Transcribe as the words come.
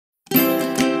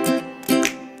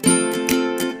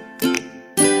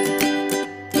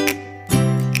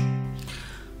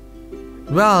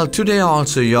Well, today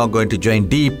also you are going to join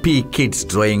DP Kids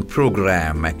Drawing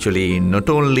Program. Actually, not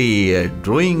only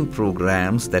drawing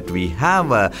programs that we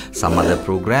have, some other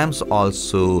programs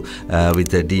also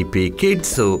with the DP Kids.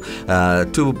 So,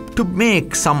 to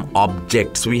make some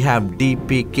objects, we have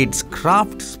DP Kids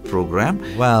Crafts program.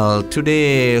 Well,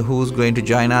 today who's going to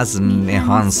join us?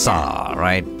 Nehansa,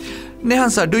 right?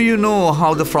 Nehansa, do you know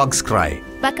how the frogs cry?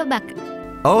 Baka baka.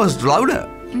 Oh, it's louder.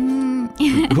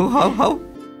 How?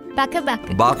 Baka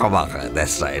baka. Baka baka,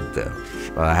 that's right.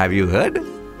 Have you heard?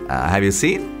 Have you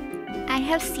seen? I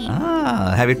have seen.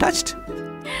 Have you touched?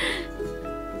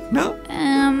 No?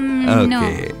 No.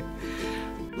 Okay.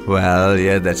 Well,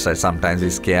 yeah, that's right. Sometimes we're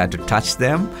scared to touch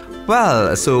them.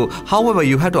 Well, so, however,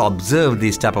 you have to observe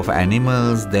these type of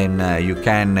animals, then you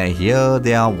can hear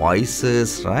their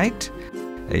voices, right?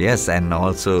 Yes, and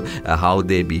also how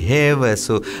they behave.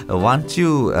 So once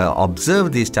you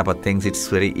observe these type of things, it's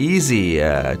very easy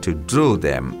to draw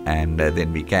them, and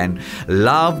then we can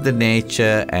love the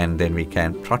nature, and then we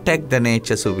can protect the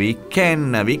nature. So we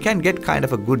can get kind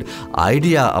of a good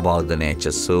idea about the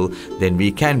nature. So then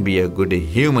we can be a good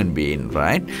human being,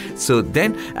 right? So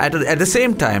then at the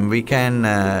same time we can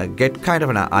get kind of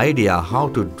an idea how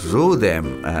to draw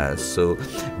them. So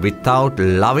without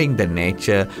loving the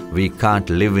nature, we can't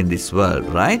live in this world,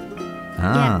 right?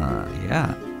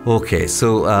 Yeah. Okay,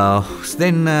 so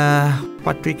then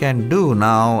what we can do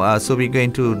now? So we're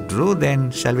going to draw. Then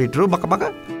shall we draw baka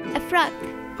baka? A frog.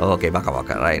 Okay, baka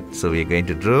baka, right? So we're going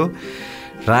to draw,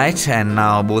 right? And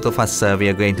now both of us we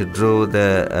are going to draw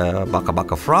the baka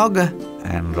baka frog.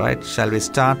 And right, shall we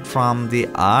start from the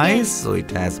eyes? So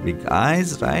it has big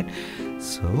eyes, right?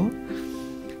 So,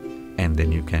 and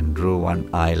then you can draw one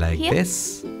eye like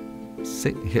this.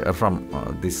 See here from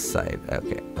this side.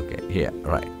 Okay, here,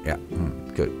 right? Yeah,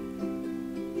 good.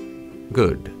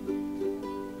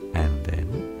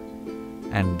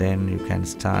 And then you can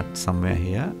start somewhere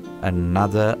here.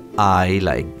 Another eye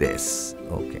like this.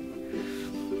 Okay.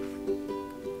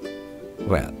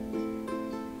 Well,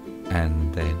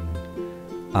 and then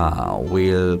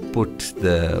we'll put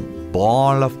the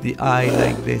ball of the eye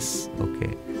like this.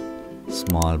 Okay,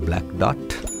 small black dot.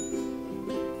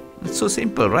 It's so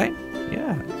simple, right?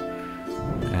 Yeah.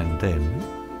 And then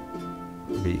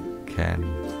we can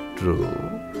draw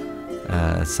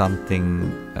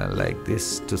something like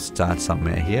this to start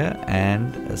somewhere here,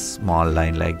 and a small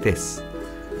line like this.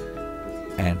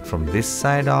 And from this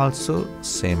side also,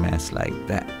 same as like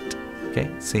that.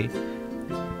 Okay, see?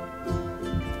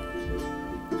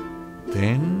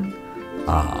 Then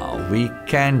we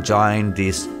can join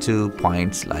these 2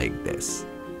 points like this.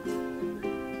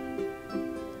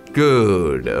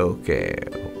 Good, okay.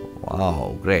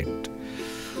 Wow, great.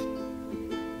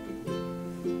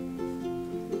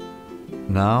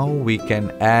 Now we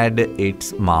can add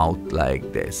its mouth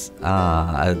like this.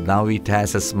 Now it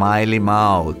has a smiley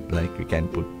mouth. Like we can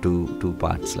put two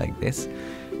parts like this.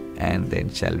 And then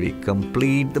shall we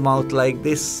complete the mouth like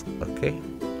this? Okay.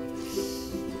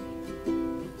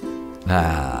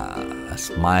 A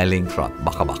smiling frog,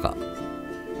 baka baka.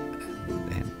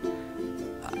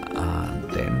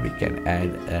 Then we can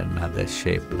add another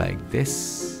shape like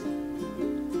this.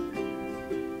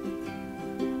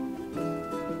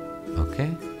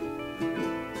 Okay.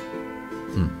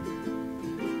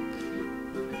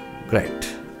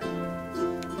 Great.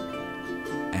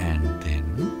 And then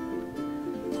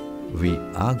we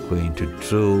are going to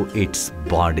draw its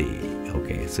body.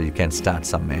 Okay, so you can start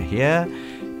somewhere here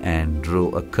and draw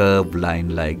a curved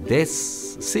line like this.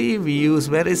 See, we use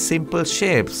very simple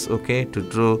shapes, okay, to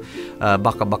draw a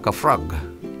baka baka frog.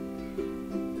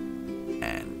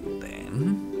 And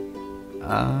then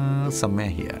somewhere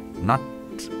here, not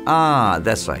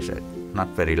that's right, not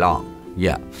very long.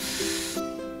 Yeah.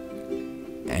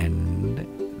 And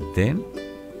then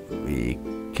we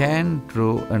can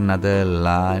draw another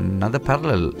line, another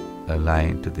parallel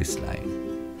line to this line.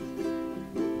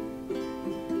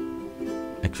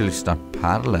 Actually, it's not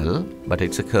parallel, but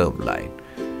it's a curved line.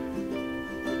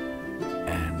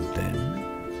 And then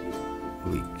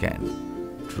we can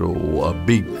draw a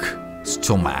big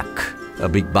stomach, a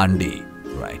big bandi,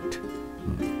 right?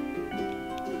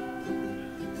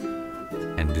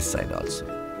 And this side also.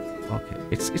 Okay,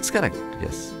 it's correct.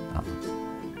 Yes.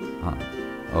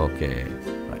 Okay,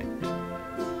 right.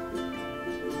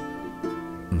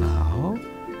 Now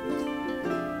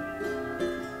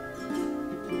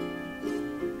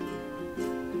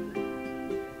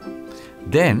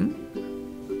then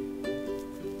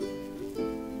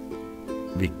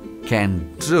we can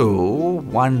draw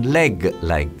one leg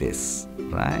like this,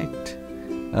 right?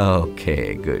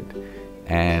 Okay, good.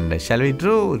 And shall we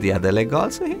draw the other leg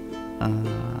also here?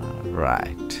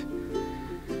 Right.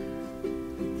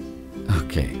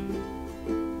 Okay.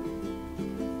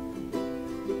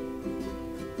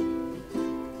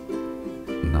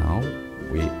 Now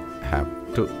we have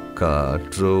to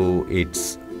draw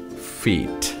its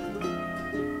feet.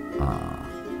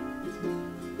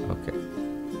 Okay.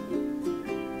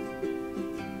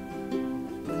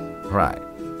 Right.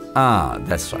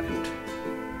 That's right.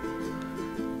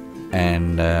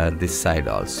 And this side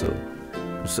also.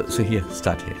 So here,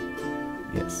 start here.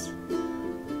 Yes.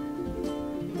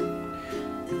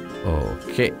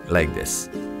 Okay, like this.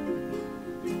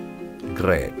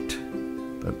 Great.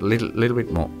 A little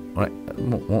bit more. Right.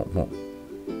 More.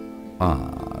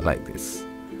 Like this.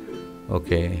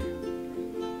 Okay.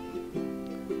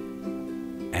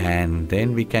 And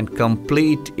then we can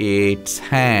complete its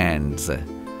hands.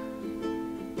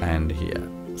 And here,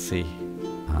 see.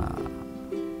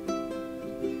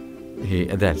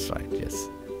 Here, that's right. Yes.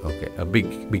 Okay. A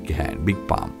big hand, big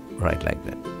palm. Right, like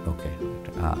that. Okay.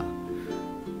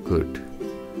 Good.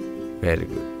 Very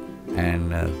good.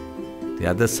 And the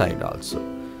other side also.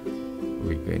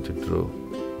 We're going to draw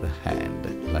the hand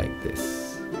like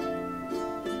this.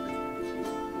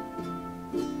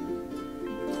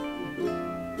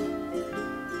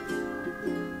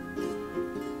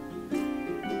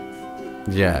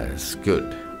 Yes,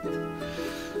 good.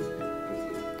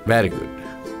 Very good.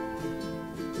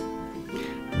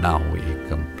 Now we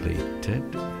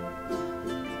completed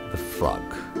the frog.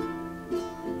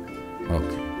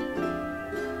 Okay.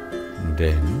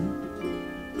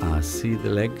 Then, see the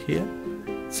leg here?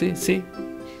 See?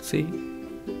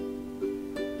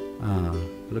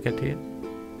 Look at here.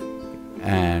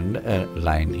 And a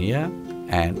line here,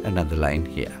 and another line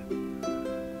here.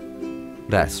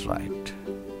 That's right.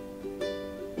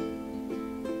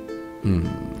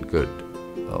 Good.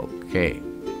 Okay.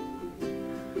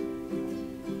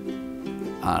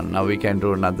 Now we can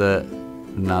do another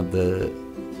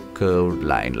curved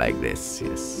line like this.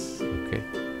 Yes. Okay.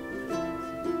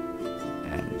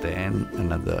 And then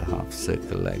another half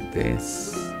circle like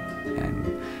this. And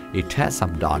it has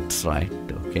some dots, right?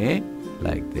 Okay.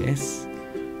 Like this.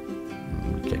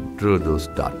 We can draw those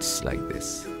dots like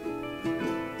this.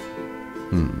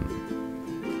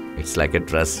 It's like a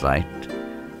dress, right?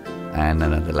 And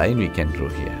another line we can draw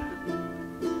here.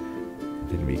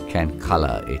 Then we can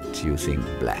color it using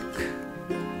black.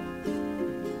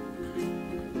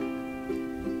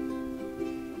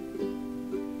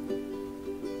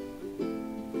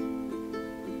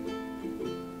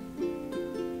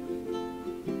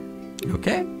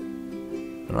 Okay?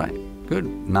 Right, good.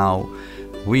 Now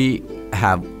we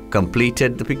have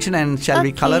completed the picture, and shall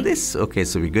we color this? Okay,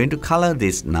 so we're going to color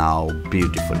this now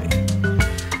beautifully.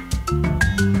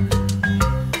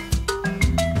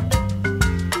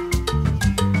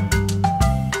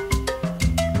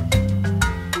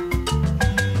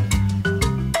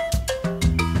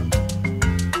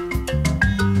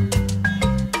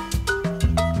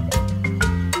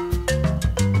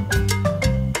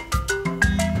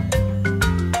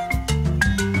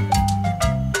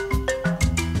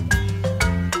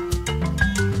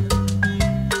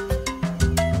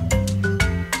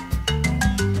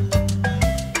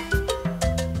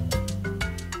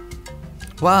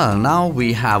 Well, now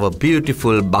we have a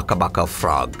beautiful Baka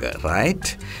frog,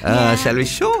 right? Yeah. Shall we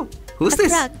show? Who's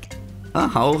this? Frog.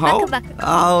 How? Baka.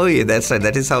 Oh, yeah, that's right.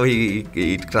 That is how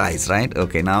it cries, right?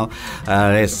 Okay, now,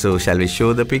 so shall we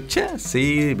show the picture?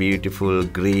 See, beautiful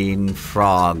green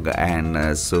frog,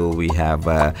 and so we have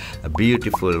a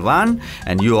beautiful one,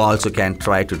 and you also can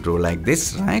try to draw like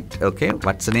this, right? Okay,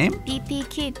 what's the name? DP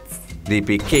Kids.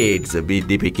 DP Kids,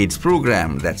 DP Kids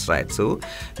program. That's right. So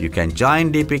you can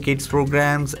join DP Kids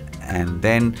programs, and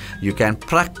then you can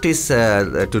practice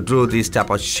to draw these type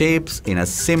of shapes in a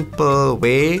simple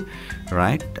way,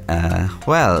 right?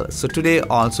 Well, so today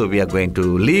also we are going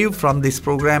to leave from this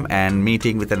program and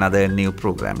meeting with another new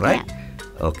program, right?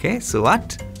 Yeah. Okay. So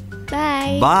what?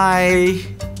 Bye.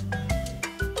 Bye.